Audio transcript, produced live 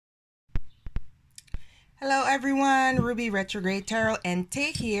Hello everyone, Ruby Retrograde Tarot and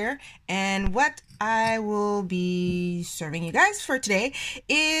Tay here, and what I will be serving you guys for today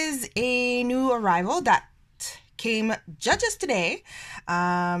is a new arrival that came just today.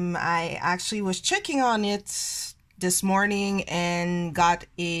 I actually was checking on it this morning and got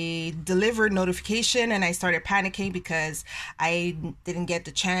a delivered notification, and I started panicking because I didn't get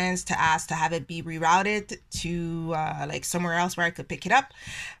the chance to ask to have it be rerouted to like somewhere else where I could pick it up.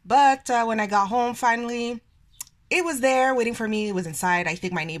 But when I got home finally, it was there waiting for me. It was inside. I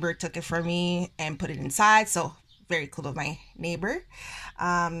think my neighbor took it for me and put it inside, so very cool of my neighbor.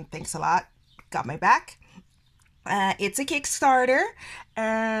 Thanks a lot, got my back. It's a Kickstarter,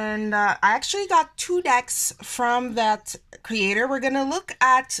 and I actually got 2 decks from that creator. We're gonna look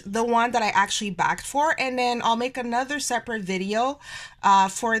at the one that I actually backed for, and then I'll make another separate video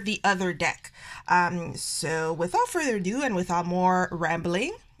for the other deck. So without further ado and without more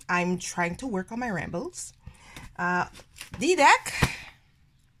rambling, I'm trying to work on my rambles. The deck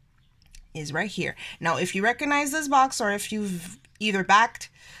is right here. Now, if you recognize this box, or if you've either backed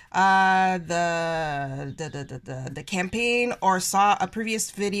the campaign or saw a previous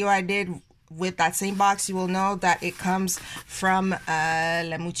video I did with that same box, you will know that it comes from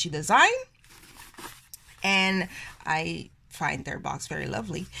La Muci Design, and I find their box very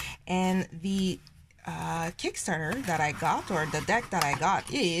lovely. And the Kickstarter that I got, or the deck that I got,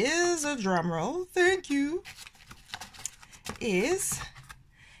 is a drum roll, thank you, is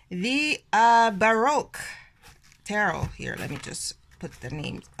the Baroque Tarot. Here, let me just put the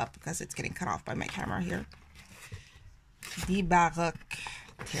names up because it's getting cut off by my camera here. The Baroque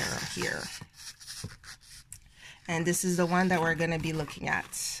Tarot here. And this is the one that we're going to be looking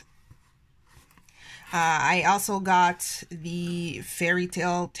at. I also got the Fairy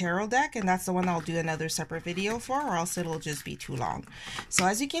Tale Tarot deck, and that's the one I'll do another separate video for, or else it'll just be too long. So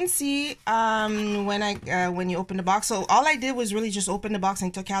as you can see, when you open the box, so all I did was really just open the box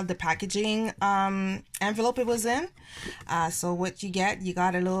and took out the packaging envelope it was in. So what you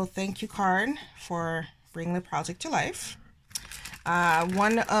got a little thank you card for bringing the project to life.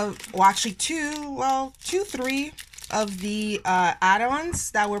 Three of the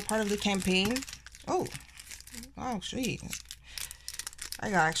add-ons that were part of the campaign. Oh, gee, I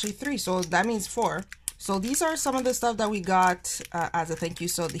got actually 3, so that means 4. So these are some of the stuff that we got as a thank you.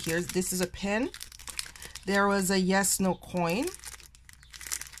 So this is a pin. There was a yes no coin,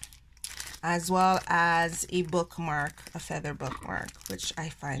 as well as a bookmark, a feather bookmark, which I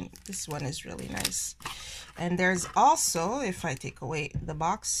find this one is really nice. And there's also, if I take away the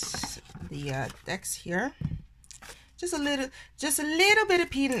box, the decks here, just a little bit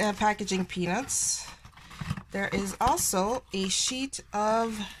of packaging peanuts. There is also a sheet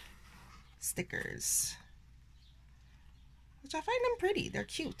of stickers, which I find them pretty. They're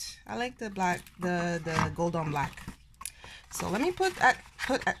cute. I like the black, the gold on black. So let me put at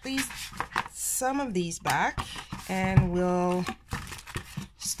least some of these back, and we'll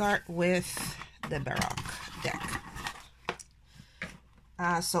start with the Baroque deck.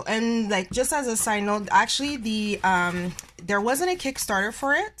 And like, just as a side note, actually there wasn't a Kickstarter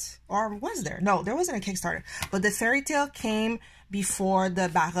for it, or was there? No, there wasn't a Kickstarter, but the Fairy Tale came before the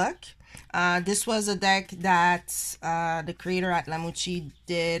Baroque. This was a deck that the creator at La Muci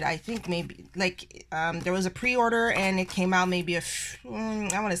did. I think maybe like there was a pre-order, and it came out maybe I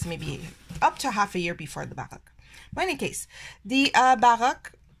want to say maybe up to half a year before the Baroque. But in any case, the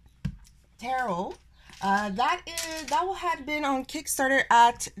Baroque Tarot, that had been on Kickstarter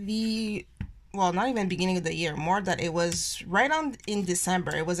at the, well, not even beginning of the year, more that it was right on in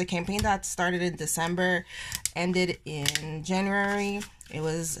December. It was a campaign that started in December, ended in January. It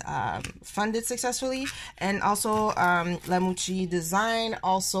was funded successfully, and also La Muci Design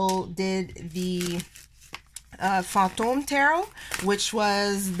also did the Fantôme Tarot, which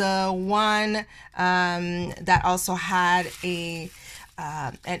was the one that also had an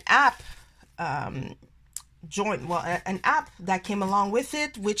app an app that came along with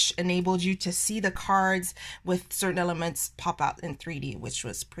it, which enabled you to see the cards with certain elements pop out in 3D, which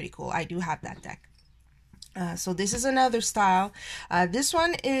was pretty cool. I do have that deck. So this is another style. This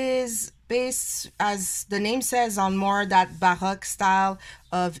one is based, as the name says, on more that Baroque style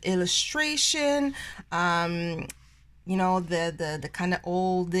of illustration. You know, the kind of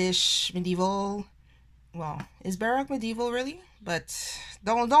oldish medieval. Well, is Baroque medieval really? But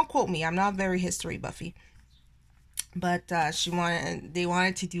don't quote me. I'm not very history buffy. But they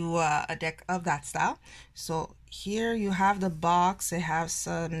wanted to do a deck of that style. So here you have the box. It has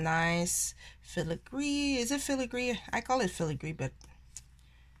some nice filigree. Is it filigree? I call it filigree, but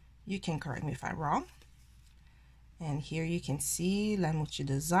you can correct me if I'm wrong. And here you can see La Muci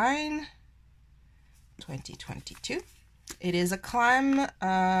Design 2022. It is a clam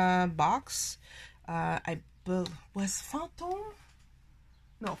box. Was Phantom?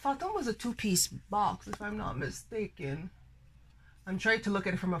 No, Phantom was a two-piece box, if I'm not mistaken. I'm trying to look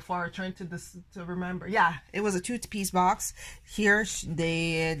at it from afar, trying to remember. Yeah, it was a two-piece box. Here,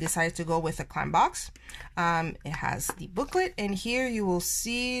 they decided to go with a clam box. It has the booklet, and here you will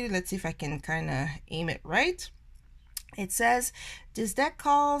see, let's see if I can kind of aim it right. It says, this deck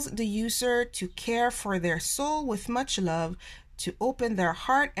calls the user to care for their soul with much love, to open their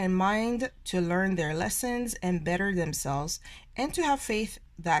heart and mind to learn their lessons and better themselves, and to have faith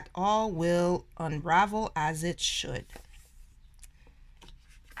that all will unravel as it should.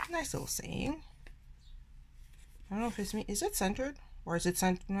 Nice little saying. I don't know if it's me. Is it centered? Or is it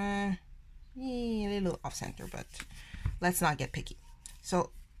centered? A little off center, but let's not get picky. So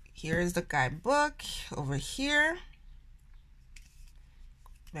here's the guidebook over here.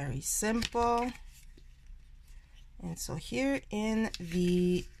 Very simple. And so here in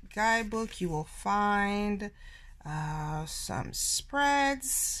the guidebook, you will find some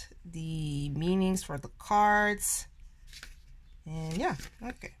spreads, the meanings for the cards, and yeah,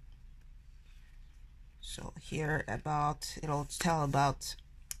 okay. So here it'll tell about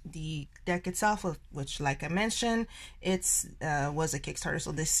the deck itself, which, like I mentioned, it's was a Kickstarter.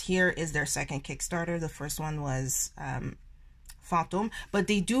 So this here is their second Kickstarter. The first one was Phantom, but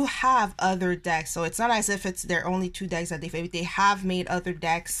they do have other decks, so it's not as if it's their only two decks that they have made other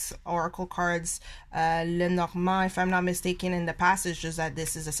decks, oracle cards, Lenormand, if I'm not mistaken, in the past. It's just that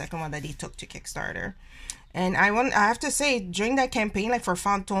this is the second one that they took to Kickstarter. And I have to say, during that campaign, like for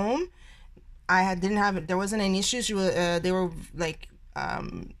Phantom, there wasn't any issues. They were like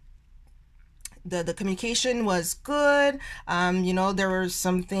the communication was good. You know, there were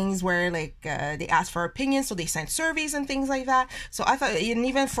some things where like they asked for opinions, so they sent surveys and things like that. So I thought, and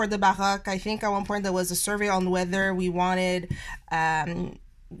even for the Baroque, I think at one point there was a survey on whether we wanted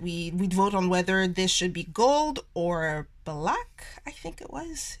we'd vote on whether this should be gold or black. I think it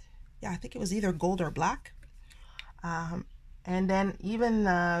was, yeah, I think it was either gold or black. And then even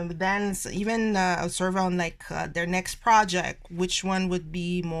a survey on like their next project, which one would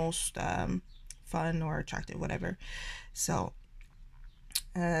be most fun or attractive, whatever. So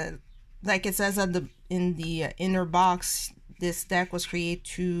like it says in the inner box, this deck was created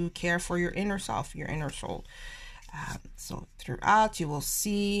to care for your inner self, your inner soul. So throughout you will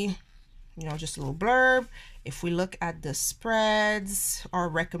see, you know, just a little blurb. If we look at the spreads or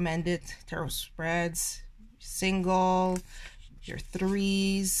recommended tarot spreads, single, your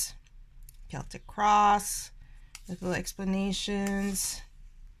threes, Celtic cross, little explanations,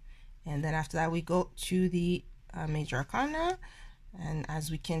 and then after that we go to the major arcana, and as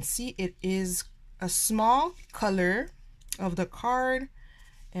we can see, it is a small color of the card.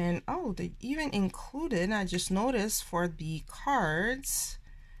 And oh, they even included, I just noticed, for the cards,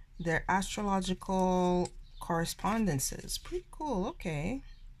 their astrological correspondences. Pretty cool. Okay.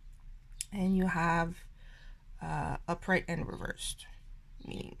 And you have upright and reversed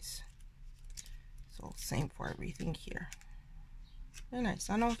meanings. So same for everything here. Very nice.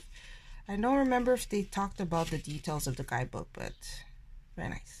 I don't remember if they talked about the details of the guidebook, but very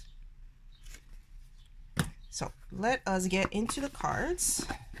nice. So let us get into the cards.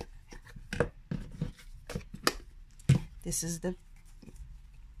 This is the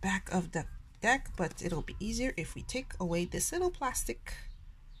back of the deck, but it'll be easier if we take away this little plastic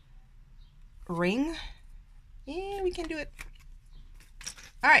ring. Yeah, we can do it.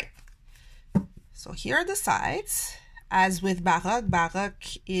 All right. So here are the sides. As with Baroque,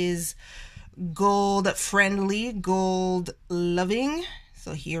 Baroque is gold friendly, gold loving.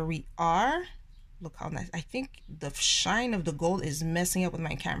 So here we are. Look how nice. I think the shine of the gold is messing up with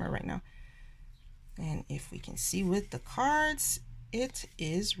my camera right now. And if we can see with the cards, it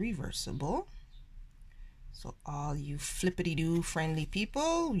is reversible. So all you flippity-doo friendly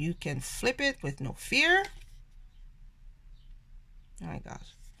people, you can flip it with no fear. Oh my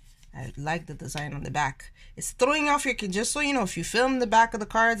gosh. I like the design on the back. It's throwing off your, just so you know, if you film the back of the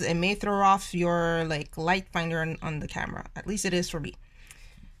cards, it may throw off your like light finder on the camera. At least it is for me.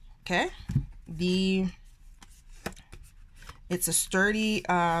 Okay. It's a sturdy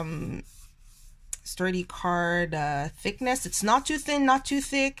card thickness. It's not too thin, not too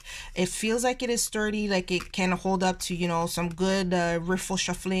thick. It feels like it is sturdy, like it can hold up to, you know, some good riffle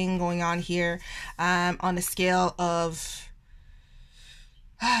shuffling going on here. On a scale of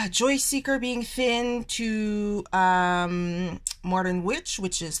Joy Seeker being thin to Modern Witch,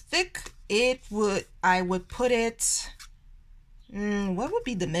 which is thick, I would put it, what would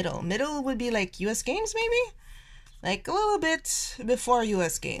be the middle? Middle would be like US Games, maybe? Like a little bit before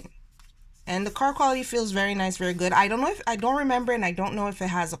US Game. And the card quality feels very nice, very good. I don't remember, and I don't know if it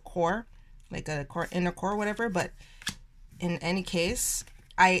has a core, like a core, inner core, whatever. But in any case,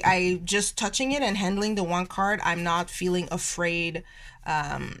 I just touching it and handling the one card, I'm not feeling afraid.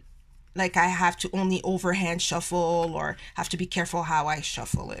 Like I have to only overhand shuffle or have to be careful how I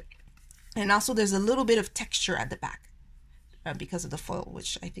shuffle it. And also there's a little bit of texture at the back because of the foil,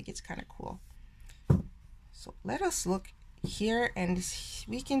 which I think it's kind of cool. So let us look here, and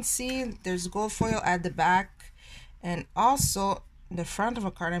we can see there's gold foil at the back, and also the front of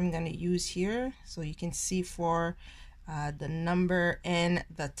a card I'm going to use here, so you can see for the number and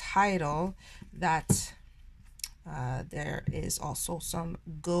the title that there is also some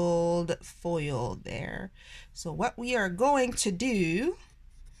gold foil there. So what we are going to do,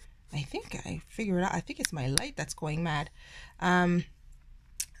 I think I figured out, I think it's my light that's going mad. I'm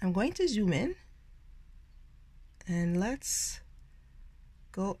going to zoom in, and let's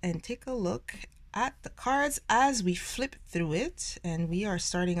go and take a look at the cards as we flip through it. And we are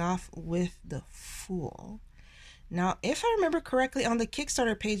starting off with the Fool. Now, if I remember correctly, on the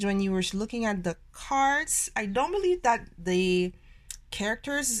Kickstarter page, when you were looking at the cards, I don't believe that the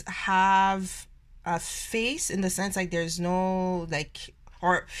characters have a face, in the sense like there's no like,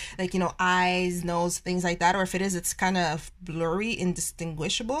 or like, you know, eyes, nose, things like that. Or if it is, it's kind of blurry,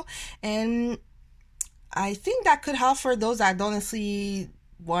 indistinguishable. And I think that could help for those that don't necessarily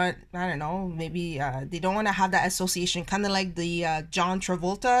want, I don't know, maybe they don't want to have that association, kind of like the John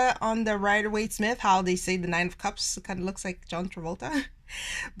Travolta on the Rider-Waite-Smith, how they say the Nine of Cups kind of looks like John Travolta.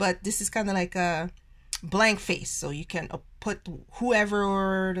 But this is kind of like a blank face, so you can put whoever,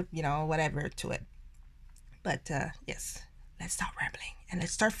 or, you know, whatever to it. But yes, let's stop rambling and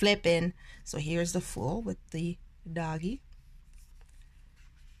let's start flipping. So here's the Fool with the doggy.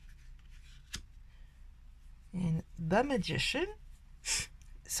 And the Magician.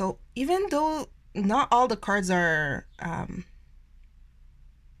 So even though not all the cards are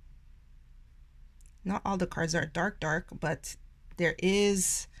dark, but there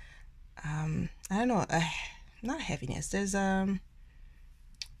is I don't know, not heaviness, there's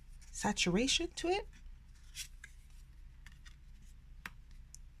saturation to it.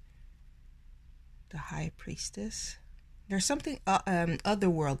 The High Priestess. There's something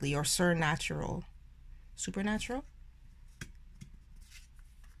otherworldly or supernatural.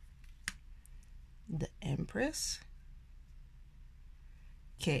 The Empress.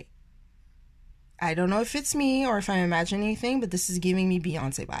 Okay, I don't know if it's me or if I'm imagining anything, but this is giving me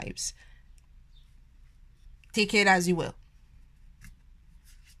Beyonce vibes. Take it as you will.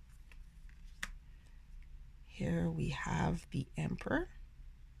 Here we have the Emperor.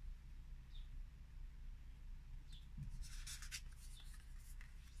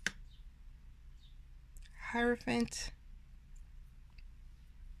 Hierophant.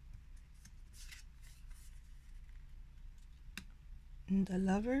 And the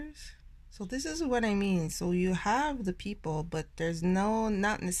Lovers. So this is what I mean. So you have the people, but there's not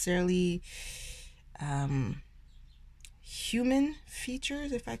necessarily human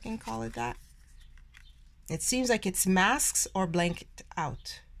features, if I can call it that. It seems like it's masks or blanked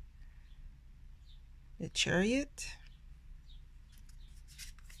out. The Chariot.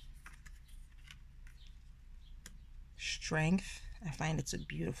 Strength. I find it's a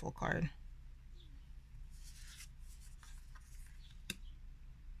beautiful card.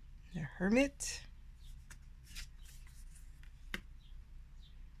 The Hermit.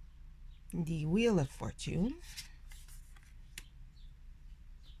 The Wheel of Fortune.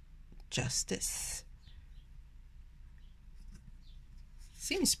 Justice.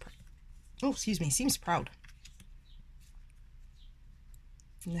 Seems proud.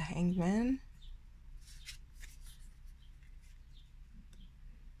 The Hangman.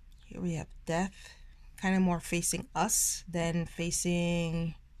 Here we have Death, kind of more facing us than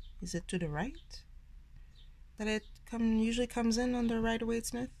facing, is it to the right that it usually comes in on the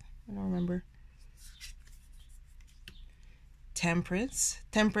Rider-Waite-Smith? I don't remember. Temperance.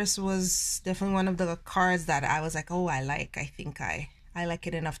 Temperance was definitely one of the cards that I was like, oh, I like. I think I like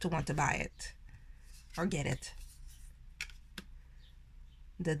it enough to want to buy it or get it.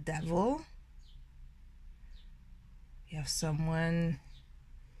 The Devil. You have someone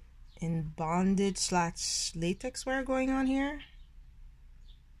in bondage / latex wear going on here.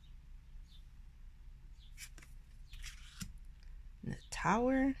 The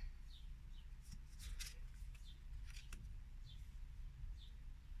Tower.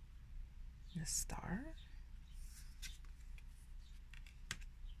 The Star.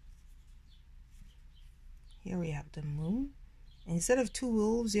 Here we have the Moon. And instead of two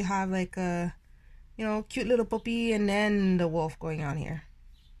wolves, you have like a, you know, cute little puppy and then the wolf going on here.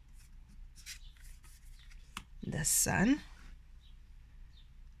 the sun.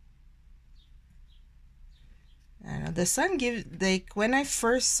 I don't know, the sun gives, like, when I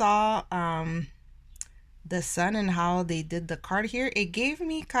first saw the sun and how they did the card here, it gave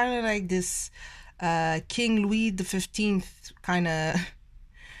me kind of like this King Louis the 15th kind of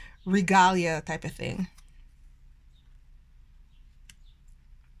regalia type of thing.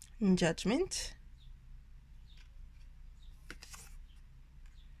 Judgment.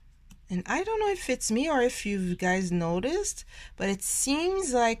 And I don't know if it's me or if you guys noticed, but it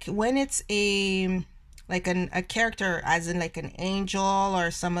seems like when it's a character, as in like an angel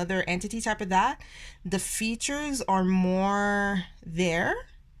or some other entity type of that, the features are more there.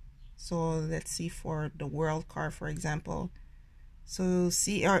 So let's see for the world card, for example. So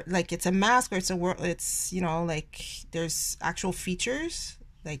see, or like it's a mask or it's a world, it's, you know, like there's actual features.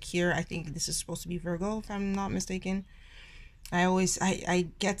 Like here, I think this is supposed to be Virgo, if I'm not mistaken. I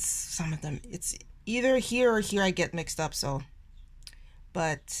get some of them. It's either here or here I get mixed up, so.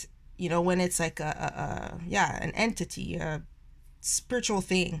 But, you know, when it's like yeah, an entity, a spiritual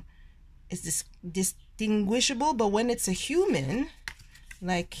thing, it's this distinguishable. But when it's a human,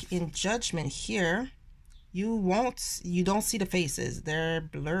 like in Judgment here, you don't see the faces. They're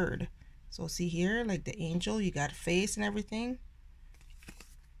blurred. So see here, like the angel, you got a face and everything.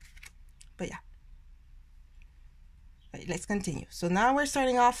 But yeah. Right, let's continue. So now we're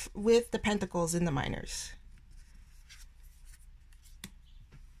starting off with the pentacles in the minors.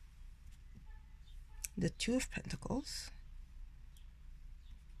 The Two of Pentacles.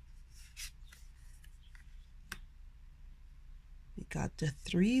 We got the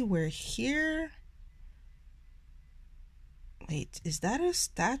Three. We're here. Wait, is that a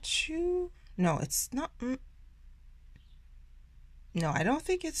statue? No, it's not. No, I don't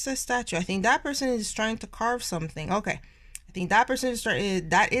think it's a statue. I think that person is trying to carve something. Okay. I think that person is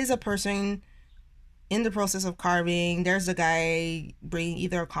that is a person in the process of carving. There's a guy bringing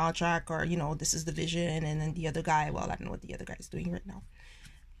either a contract or, you know, this is the vision. And then the other guy, well, I don't know what the other guy is doing right now.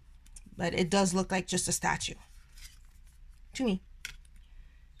 But it does look like just a statue to me.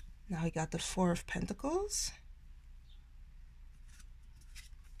 Now we got the Four of Pentacles.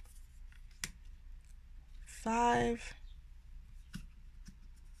 5.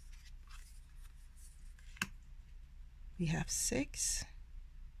 We have 6,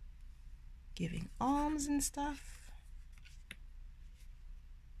 giving alms and stuff.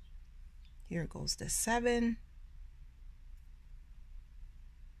 Here goes the 7.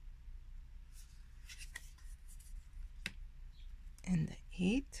 And the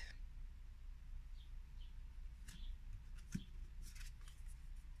 8.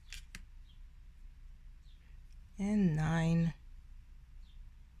 And 9.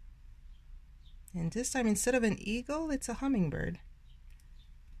 And this time, instead of an eagle, it's a hummingbird.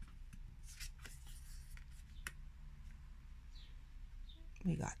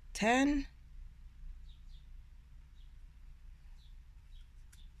 We got 10.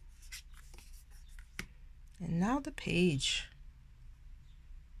 And now the page.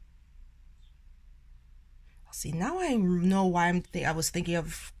 See, now I know why I was thinking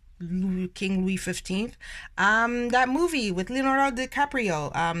of King Louis 15th. That movie with Leonardo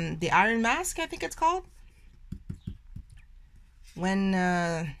DiCaprio, The Iron Mask, I think it's called. When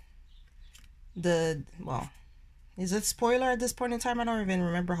well, is it spoiler at this point in time? I don't even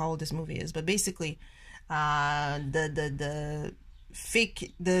remember how old this movie is, but basically, the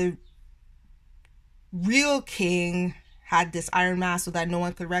real king had this iron mask so that no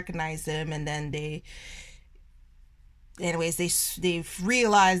one could recognize him, and then they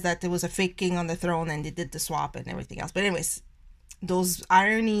realized that there was a fake king on the throne, and they did the swap and everything else. But anyways, those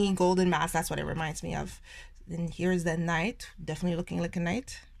irony golden masks, that's what it reminds me of. And here's the knight, definitely looking like a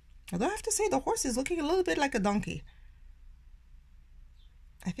knight. Although I have to say the horse is looking a little bit like a donkey.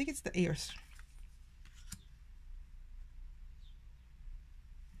 I think it's the ears.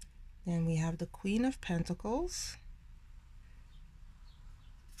 Then we have the Queen of Pentacles.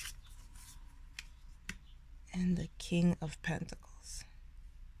 And the King of Pentacles.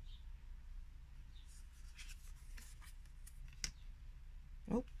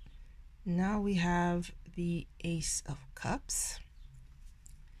 Oh, now we have the Ace of Cups.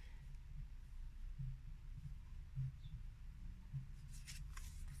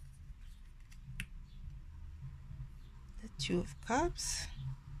 The Two of Cups.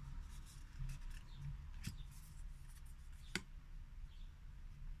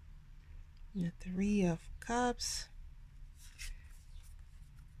 The Three of Cups.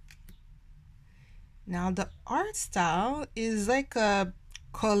 Now the art style is like a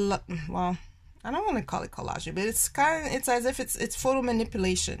well, I don't want to call it collage, but it's as if it's photo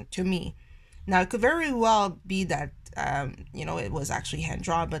manipulation to me. Now, it could very well be that, you know, it was actually hand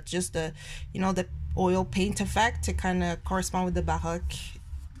drawn, but just the, you know, the oil paint effect to kind of correspond with the Baroque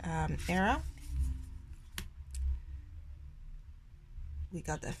era. We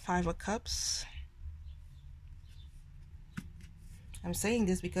got the Five of Cups. I'm saying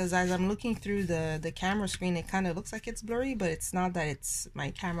this because as I'm looking through the camera screen, it kind of looks like it's blurry, but it's not that it's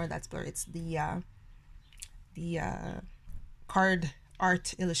my camera that's blurry. It's the card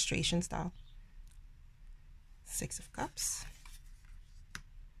art illustration style. Six of Cups.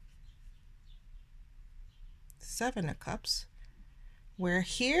 Seven of Cups. Where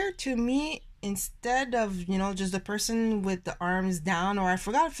here, to me, instead of, you know, just the person with the arms down, or I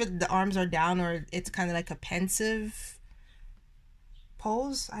forgot if the arms are down or it's kind of like a pensive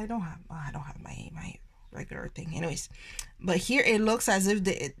pose. I don't have my regular thing, anyways. But here it looks as if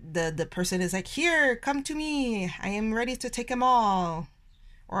the person is like, here, come to me, I am ready to take them all,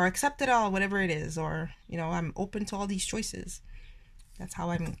 or accept it all, whatever it is, or, you know, I'm open to all these choices. That's how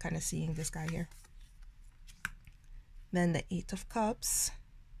I'm kind of seeing this guy here. Then the Eight of Cups.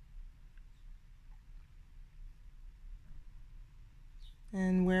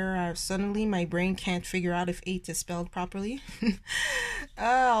 And where suddenly my brain can't figure out if 8 is spelled properly.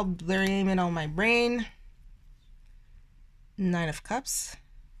 I'll blame it on my brain. Nine of Cups.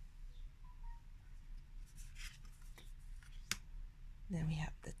 Then we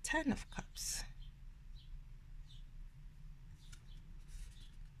have the 10 of Cups.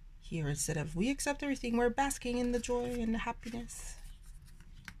 Here, instead of we accept everything, we're basking in the joy and the happiness.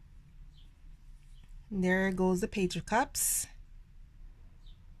 And there goes the Page of Cups.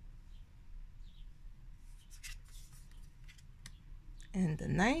 And the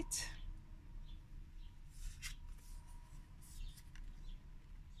Knight.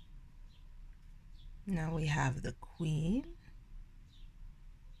 Now we have the Queen.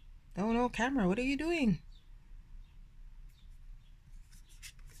 Oh no, camera, what are you doing?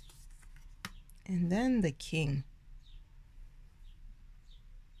 And then the King,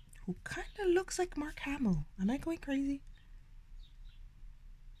 who kind of looks like Mark Hamill. Am I going crazy?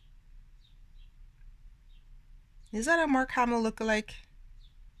 Is that a Mark Hamill lookalike?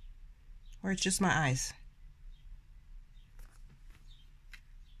 Or it's just my eyes?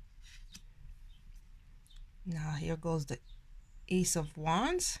 Now here goes the Ace of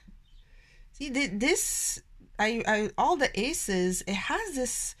Wands. See, this, all the aces, it has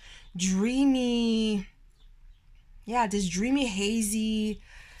this dreamy, yeah, this dreamy, hazy,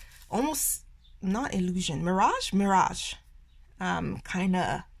 almost not illusion, mirage kind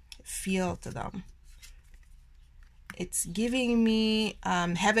of feel to them. It's giving me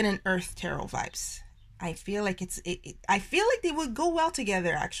heaven and earth tarot vibes. I feel like I feel like they would go well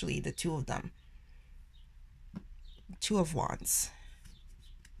together, actually, the two of them. Two of Wands.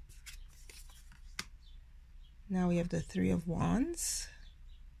 Now we have the Three of Wands.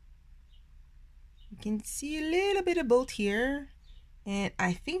 You can see a little bit of boat here, and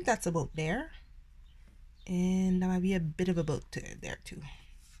I think that's a boat there, and that might be a bit of a boat there too.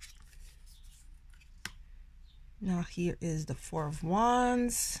 Now here is the Four of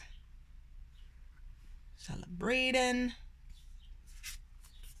Wands, celebrating.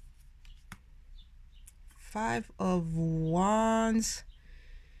 Five of Wands.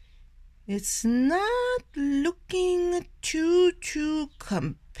 It's not looking too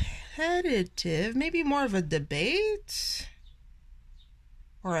competitive. Maybe more of a debate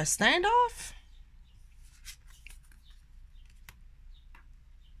or a standoff.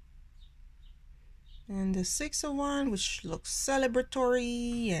 And the Six of Wands, which looks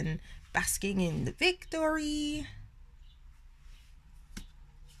celebratory and basking in the victory.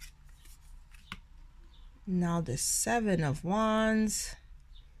 Now the Seven of Wands.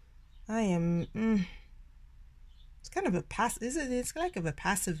 I am, it's kind of a it's like a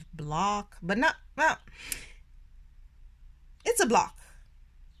passive block, but not, well, it's a block.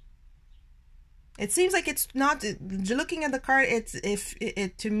 It seems like it's not, looking at the card,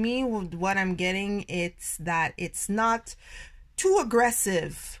 to me, what I'm getting, it's that it's not too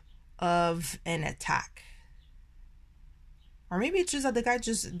aggressive of an attack. Or maybe it's just that the guy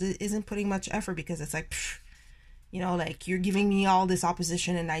just isn't putting much effort, because it's like, pff, you know, like, you're giving me all this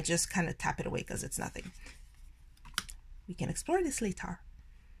opposition and I just kind of tap it away because it's nothing. We can explore this later.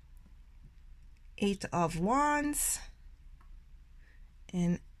 Eight of Wands.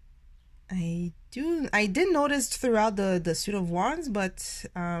 And I did notice throughout the suit of Wands, but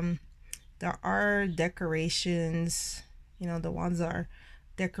there are decorations. You know, the wands are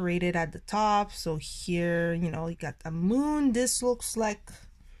decorated at the top. So here, you know, you got a moon. This looks like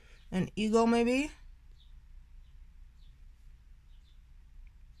an eagle, maybe.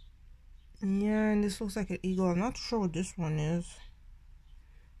 Yeah, and this looks like an eagle. I'm not sure what this one is.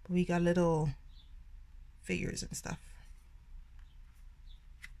 But we got little figures and stuff,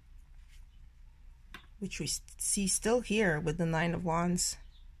 which we see still here with the Nine of Wands.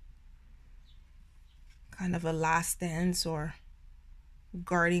 Kind of a last dance or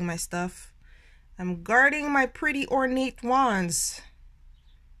guarding my stuff. I'm guarding my pretty ornate wands.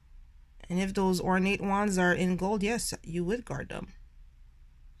 And if those ornate wands are in gold, yes, you would guard them.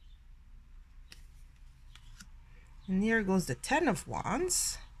 And here goes the Ten of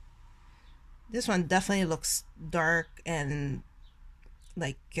Wands. This one definitely looks dark and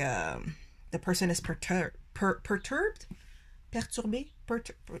like the person is perturbed. Perturbé?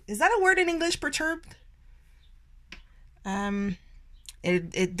 Is that a word in English? Perturbed?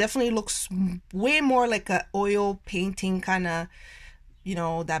 It definitely looks way more like a oil painting kind of, you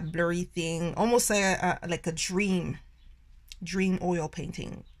know, that blurry thing, almost like a dream oil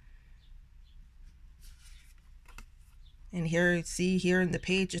painting. And here, see here in the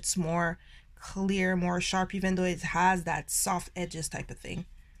page, it's more clear, more sharp, even though it has that soft edges type of thing.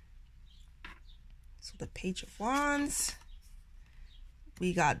 So the Page of Wands,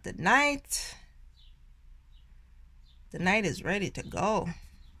 we got the Knight. The Knight is ready to go.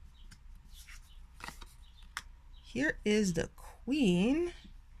 Here is the Queen.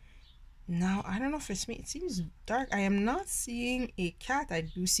 Now, I don't know if it's me. It seems dark. I am not seeing a cat. I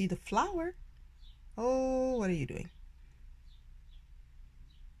do see the flower. Oh, what are you doing?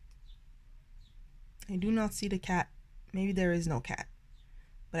 I do not see the cat. Maybe there is no cat.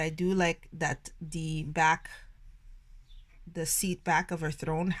 But I do like that the seat back of her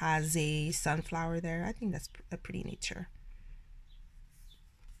throne has a sunflower there. I think that's a pretty nature.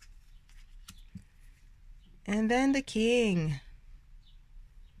 And then the King.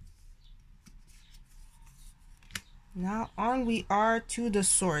 Now on we are to the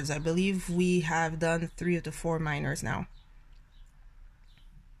swords. I believe we have done 3 of the 4 minors now.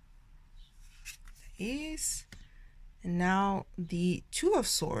 Ace. And now the Two of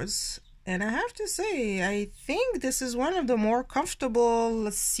Swords. And I have to say, I think this is one of the more comfortable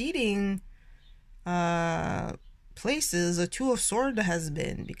seating places a Two of Swords has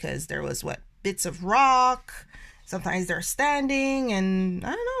been, because there was what, bits of rock, sometimes they're standing, and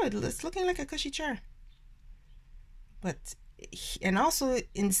I don't know, it's looking like a cushy chair. But and also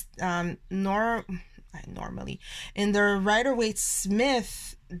in normally in the Rider-Waite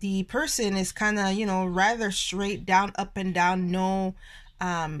Smith, the person is kind of, you know, rather straight down, up and down, no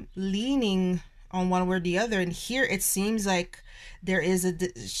leaning on one way or the other. And here it seems like there is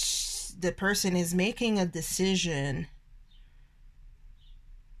the person is making a decision,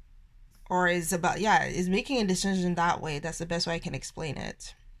 or is making a decision that way. That's the best way I can explain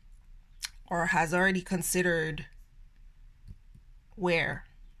it. Or has already considered where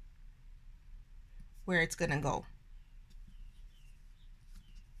it's gonna go.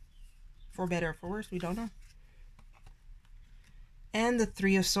 For better or for worse, we don't know. And the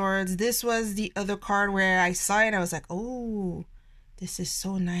Three of Swords. This was the other card where I saw it and I was like, oh, this is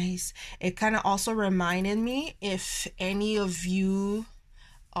so nice. It kind of also reminded me, if any of you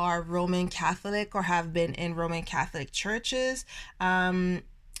are Roman Catholic or have been in Roman Catholic churches,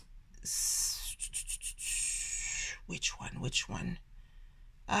 which one?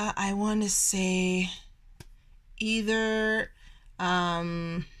 I want to say either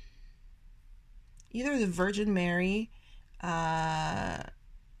the Virgin Mary, the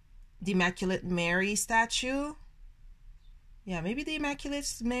Immaculate Mary statue. Yeah, maybe the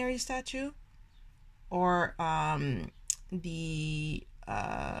Immaculate Mary statue, or the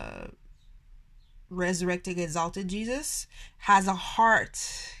resurrected exalted Jesus has a heart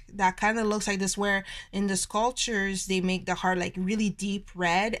that kind of looks like this, where in the sculptures they make the heart like really deep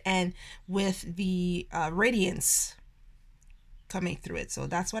red and with the radiance coming through it. So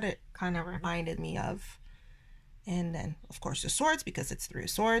that's what it kind of reminded me of. And then of course the swords, because it's Three of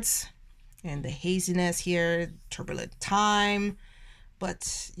Swords, and the haziness here, turbulent time.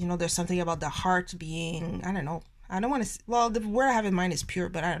 But you know, there's something about the heart being, I don't know, I don't want to, well, the word I have in mind is pure,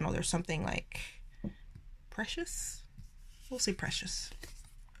 but I don't know, there's something like precious. We'll say precious.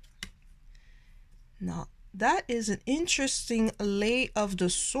 Now that is an interesting lay of the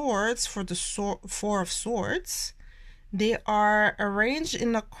swords for the Four of Swords. They are arranged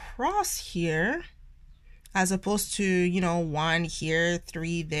in a cross here, as opposed to, you know, 1 here,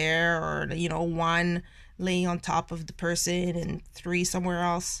 3 there, or, you know, 1 laying on top of the person and 3 somewhere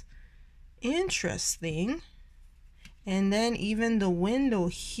else. Interesting. And then even the window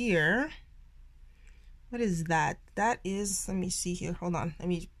here, what is that? That is, let me see here, hold on, let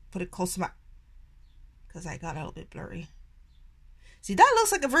me put it close to my, because I got a little bit blurry. See, that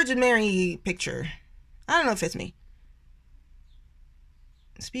looks like a Virgin Mary picture. I don't know if it's me.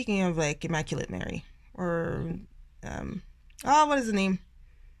 Speaking of like Immaculate Mary, or oh, what is the name?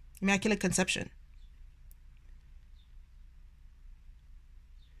 Immaculate Conception.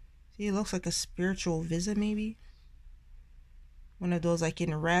 See, it looks like a spiritual visit, maybe. One of those like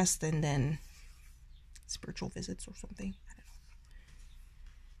in rest and then spiritual visits or something. I don't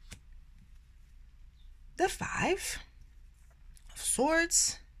know. The 5 of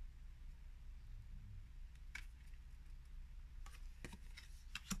Swords.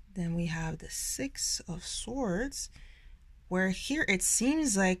 Then we have the 6 of Swords, where here it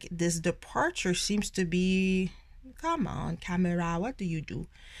seems like this departure seems to be, come on camera, what do you do?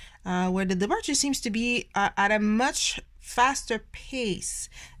 Where the departure seems to be at a much faster pace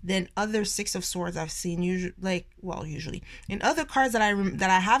than other 6 of Swords I've seen. Usually in other cards that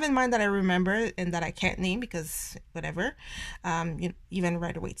I have in mind that I remember and that I can't name because whatever. Even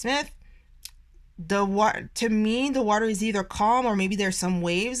Rider-Waite-Smith. To me, the water is either calm or maybe there's some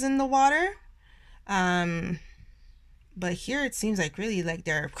waves in the water. But here it seems like really like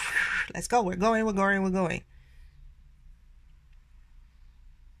they're, let's go, we're going.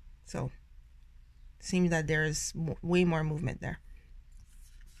 So, seems that there's way more movement there.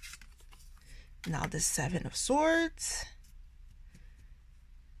 Now the 7 of Swords.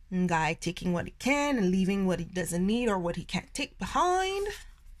 Guy taking what he can and leaving what he doesn't need or what he can't take behind.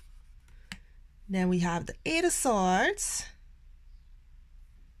 Then we have the 8 of Swords.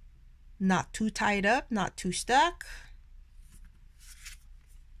 Not too tied up, not too stuck.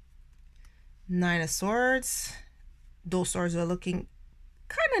 9 of Swords. Those swords are looking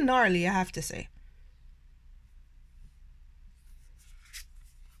kind of gnarly, I have to say.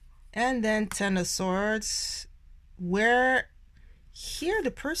 And then 10 of Swords, where here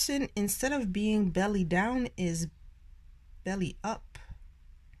the person, instead of being belly down, is belly up.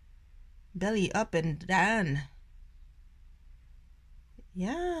 Belly up and down.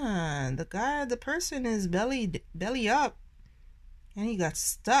 Yeah, the person is belly up, and he got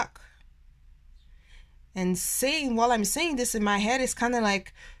stuck. And while I'm saying this in my head, it's kind of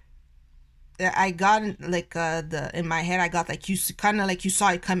like I got like in my head I got like you kind of like you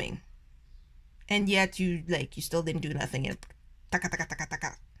saw it coming, and yet you still didn't do nothing. And taka taka taka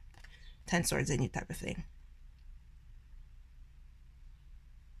taka, 10 swords in you type of thing.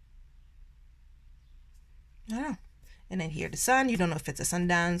 I don't know. And then here the Sun. You don't know if it's a sun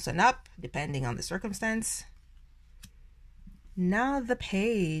down, sun up, depending on the circumstance. Now the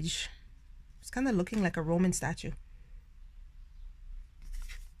Page. It's kind of looking like a Roman statue.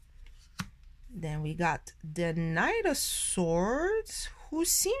 Then we got the Knight of Swords, who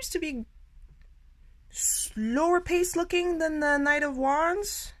seems to be slower pace looking than the Knight of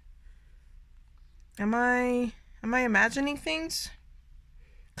Wands. Am I imagining things?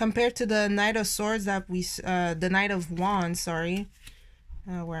 Compared to the Knight of Swords that the Knight of Wands, sorry.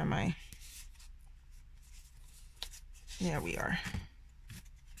 Where am I? There we are.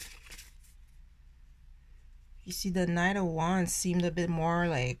 You see, the Knight of Wands seemed a bit more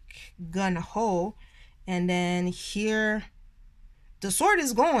like gun-ho, and then here the sword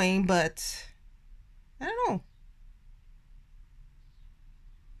is going, but I don't know.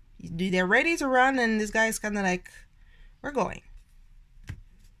 They're ready to run, and this guy's kind of like, we're going.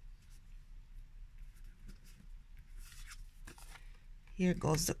 Here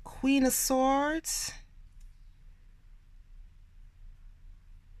goes the Queen of Swords.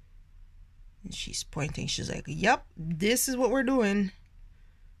 And she's pointing. She's like, yep, this is what we're doing.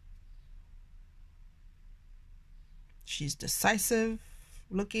 She's decisive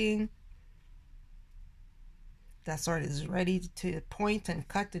looking. That sword is ready to point and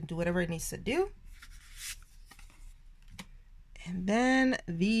cut and do whatever it needs to do. And then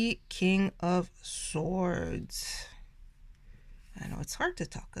the King of Swords. I know it's hard to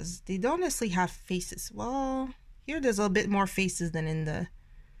talk because they don't necessarily have faces. Well, here there's a bit more faces than in the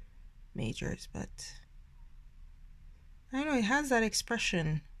majors, but I don't know, it has that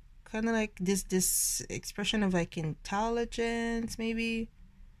expression, kind of like this expression of like intelligence, maybe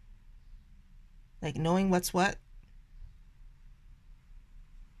like knowing what's what.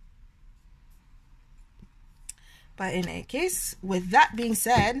 But in any case, with that being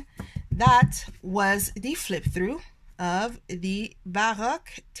said, that was the flip through of the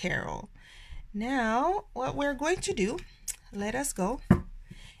Baroque Tarot. Now, what we're going to do, let us go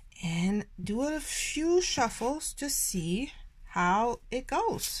and do a few shuffles to see how it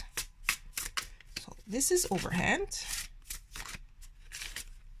goes. So this is overhand.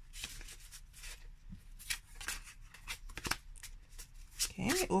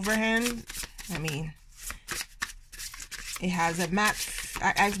 Okay, overhand, I mean, It has a matte.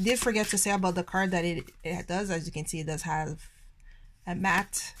 I did forget to say about the card that it does. As you can see, it does have a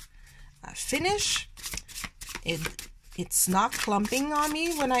matte finish. It's not clumping on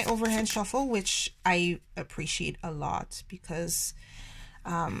me when I overhand shuffle, which I appreciate a lot, because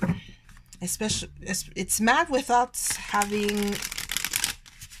especially it's matte without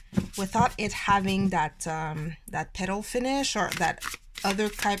it having that that petal finish or that other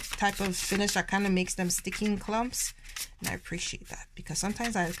type of finish that kind of makes them sticky in clumps. And I appreciate that, because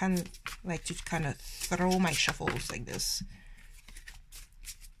sometimes I kind of like to kind of throw my shuffles like this.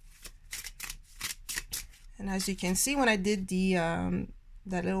 And as you can see, when I did the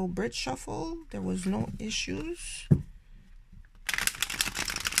that little bridge shuffle, there was no issues.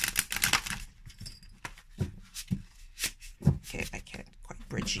 Okay, I can't quite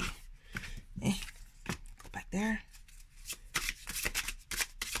bridgey. Go back there.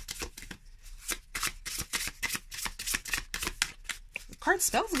 The card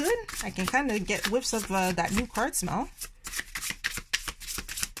smells good. I can kind of get whiffs of that new card smell.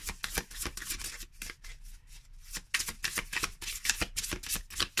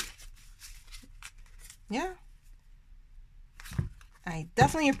 Yeah, I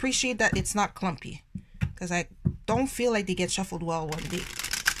definitely appreciate that it's not clumpy, because I don't feel like they get shuffled well one day.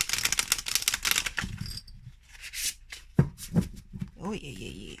 Oh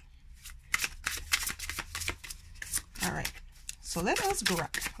yeah. All right, so let us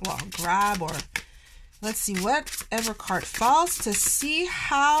grab, or let's see whatever card falls to see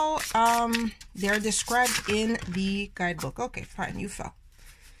how they're described in the guidebook. Okay, fine, you fell.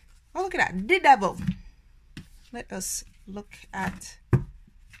 Oh, look at that, the devil. Let us look at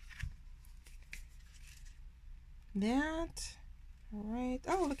that. All right.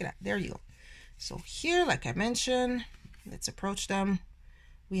 Oh, look at that. There you go. So here, like I mentioned, let's approach them.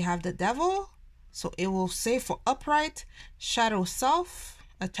 We have the devil. So it will say for upright, shadow self,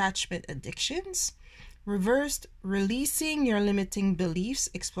 attachment addictions. Reversed, releasing your limiting beliefs,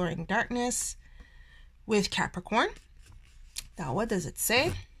 exploring darkness with Capricorn. Now, what does it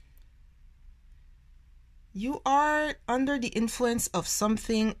say? You are under the influence of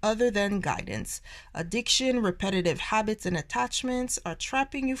something other than guidance. Addiction, repetitive habits, and attachments are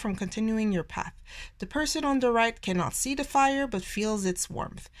trapping you from continuing your path. The person on the right cannot see the fire but feels its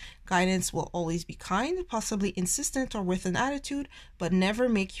warmth. Guidance will always be kind, possibly insistent or with an attitude, but never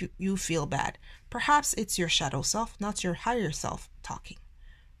make you feel bad. Perhaps it's your shadow self, not your higher self, talking.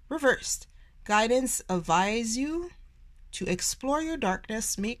 Reversed. Guidance advises you to explore your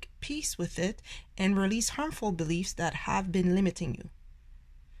darkness, make peace with it, and release harmful beliefs that have been limiting you.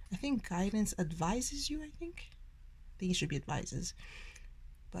 I think guidance advises you, I think it should be advises.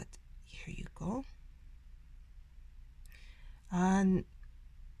 But here you go. And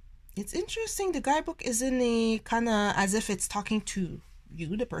it's interesting, the guidebook is in a kind of as if it's talking to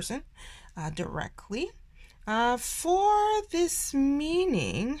you, the person, directly. For this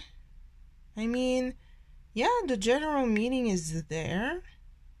meaning, I mean, yeah, the general meaning is there.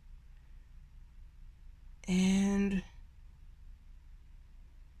 And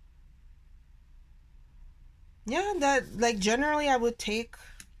yeah, that, like, generally I would take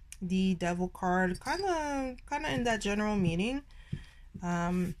the devil card kind of in that general meaning.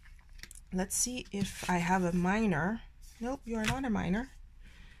 Let's see if I have a minor. Nope, you are not a minor.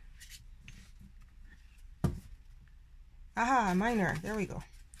 Aha, minor. There we go.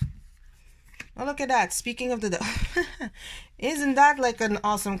 Oh, look at that. Speaking of the devil. Isn't that like an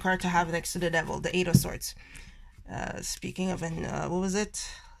awesome card to have next to the devil, the Eight of Swords? Speaking of what was it?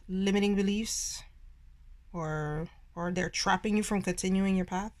 Limiting beliefs? Or they're trapping you from continuing your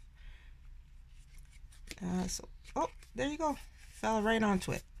path? Oh, there you go. Fell right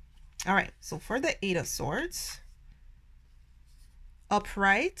onto it. All right, so for the Eight of Swords,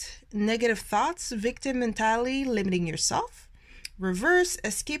 upright, negative thoughts, victim mentality, limiting yourself. Reverse,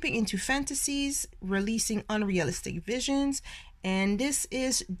 escaping into fantasies, releasing unrealistic visions. And this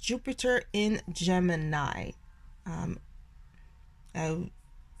is Jupiter in Gemini.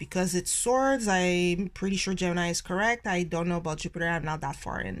 Because it's swords, I'm pretty sure Gemini is correct. I don't know about Jupiter. I'm not that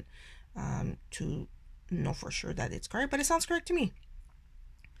far in to know for sure that it's correct, but it sounds correct to me.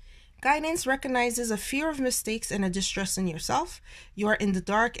 Guidance recognizes a fear of mistakes and a distrust in yourself. You are in the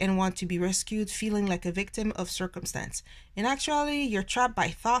dark and want to be rescued, feeling like a victim of circumstance. In actuality, you're trapped by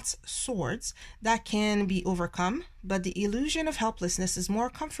thoughts, swords, that can be overcome, but the illusion of helplessness is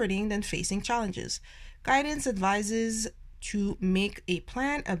more comforting than facing challenges. Guidance advises to make a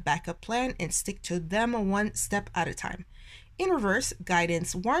plan, a backup plan, and stick to them one step at a time. In reverse,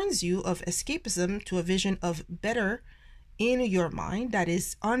 guidance warns you of escapism to a vision of better in your mind that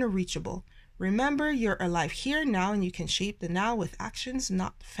is unreachable. Remember, you're alive here now, and you can shape the now with actions,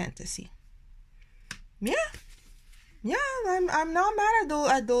 not fantasy. Yeah, I'm not mad at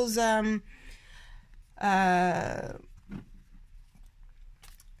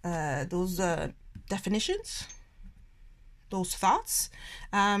those definitions, those thoughts.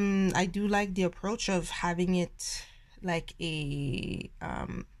 I do like the approach of having it like a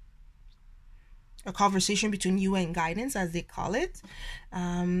conversation between you and guidance, as they call it.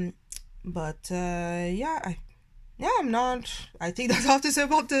 I'm not, I think that's all to say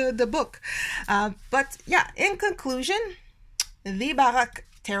about the book. But yeah, in conclusion, the Baroque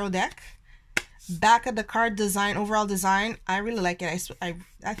Tarot deck, back of the card design, overall design, I really like it. I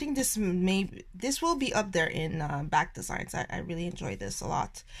think this will be up there in back designs. I really enjoy this a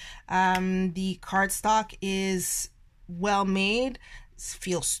lot. The cardstock is well made,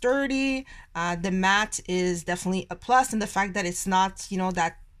 feels sturdy. The matte is definitely a plus, and the fact that it's not, you know,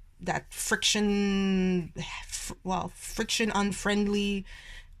 that friction unfriendly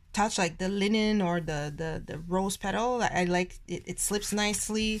touch like the linen or the rose petal. I like it. It slips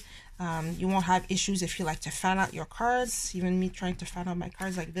nicely. You won't have issues if you like to fan out your cards. Even me trying to fan out my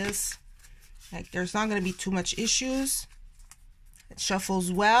cards like this, like there's not going to be too much issues. It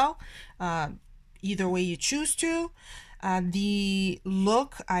shuffles well, either way you choose to. The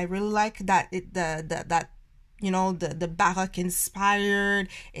look, I really like that. You know, the Baroque inspired.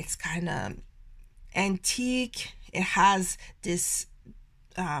 It's kind of antique. It has this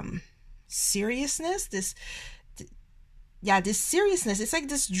seriousness, this seriousness. It's like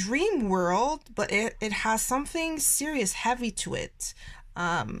this dream world, but it has something serious, heavy to it.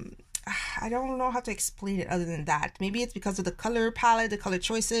 I don't know how to explain it other than that. Maybe it's because of the color palette, the color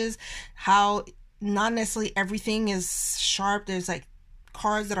choices, how not necessarily everything is sharp. There's like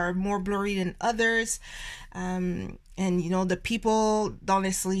cards that are more blurry than others. And you know, the people don't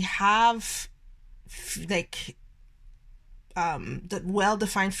necessarily have like the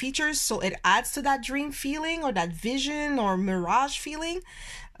well-defined features, so it adds to that dream feeling or that vision or mirage feeling,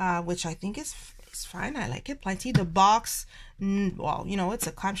 which I think is fine. I like it plenty. The box, well, you know, it's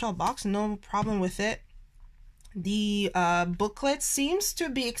a clamshell box, no problem with it. The booklet seems to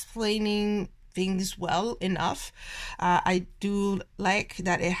be explaining things well enough. I do like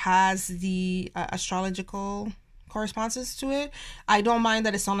that it has the astrological correspondences to it. I don't mind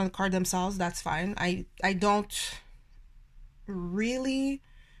that it's on the card themselves. That's fine. I don't really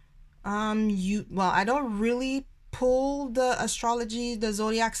I don't really pull the astrology, the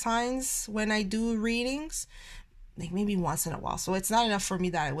zodiac signs when I do readings, like maybe once in a while. So it's not enough for me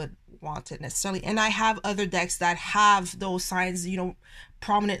that I would want it necessarily. And I have other decks that have those signs, you know,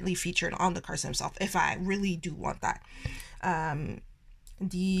 prominently featured on the cards themselves if I really do want that.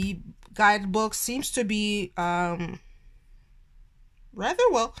 The guidebook seems to be rather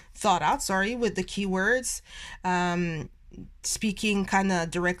well thought out, with the keywords, speaking kind of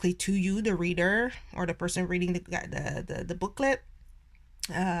directly to you, the reader, or the person reading the booklet,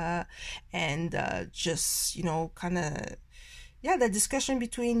 and just, you know, kind of, yeah, the discussion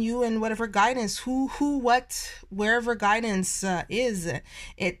between you and whatever guidance, wherever guidance is.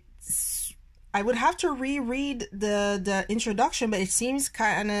 I would have to reread the introduction, but it seems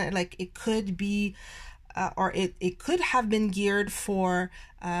kind of like it could be or it could have been geared for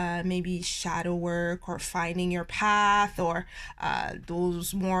maybe shadow work or finding your path, or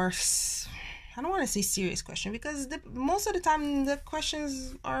those more, I don't want to say serious question, because most of the time the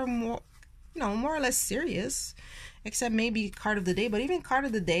questions are more, you know, more or less serious, except maybe card of the day. But even card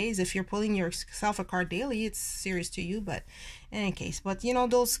of the days, if you're pulling yourself a card daily, it's serious to you. But in any case, but you know,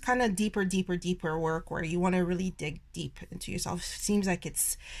 those kind of deeper work where you want to really dig deep into yourself, seems like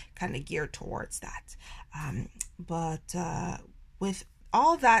it's kind of geared towards that. But with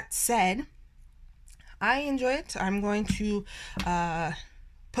all that said, I enjoy it. I'm going to add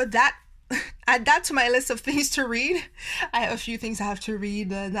that to my list of things to read. I have a few things I have to read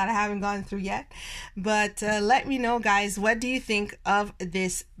that I haven't gone through yet. But let me know, guys, what do you think of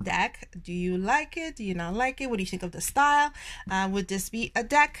this deck? Do you like it? Do you not like it? What do you think of the style? Would this be a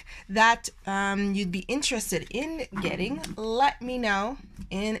deck that you'd be interested in getting? Let me know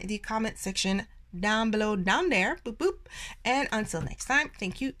in the comment section down below, down there. Boop boop. And until next time,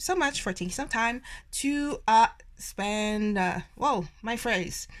 thank you so much for taking some time to spend my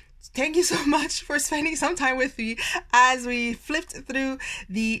phrase. Thank you so much for spending some time with me as we flipped through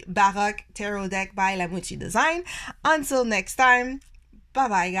the Baroque Tarot deck by Muci Design. Until next time, bye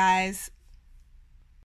bye, guys.